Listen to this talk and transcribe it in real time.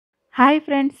Hi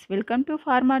friends, welcome to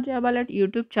Pharma Job Alert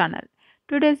YouTube channel.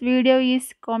 Today's video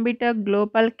is Combitic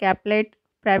Global Caplet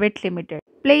Pvt Ltd.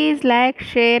 Please like,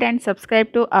 share and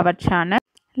subscribe to our channel.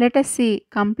 Let us see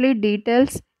complete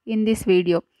details in this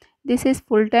video. This is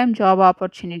full-time job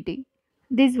opportunity.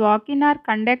 These walk-in are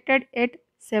conducted at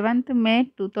 7th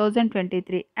May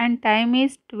 2023 and time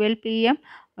is 12 pm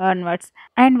onwards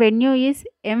and venue is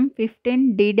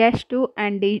M15 D-2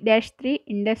 and D-3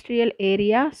 Industrial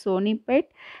Area Sonipet,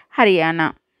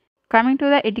 Haryana. Coming to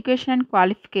the education and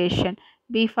qualification,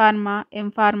 Bpharm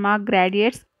Mpharm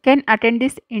graduates can attend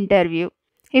this interview.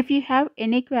 If you have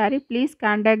any query, please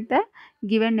contact the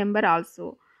given number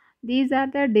also. These are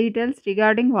the details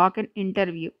regarding walk-in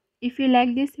interview. If you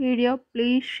like this video,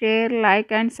 please share,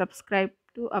 like and subscribe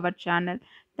to our channel.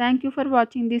 Thank you for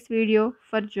watching this video.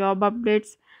 For job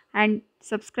updates and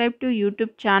subscribe to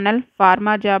YouTube channel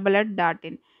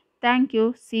pharmajobalert.in. Thank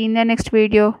you. See you in the next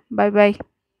video. Bye bye.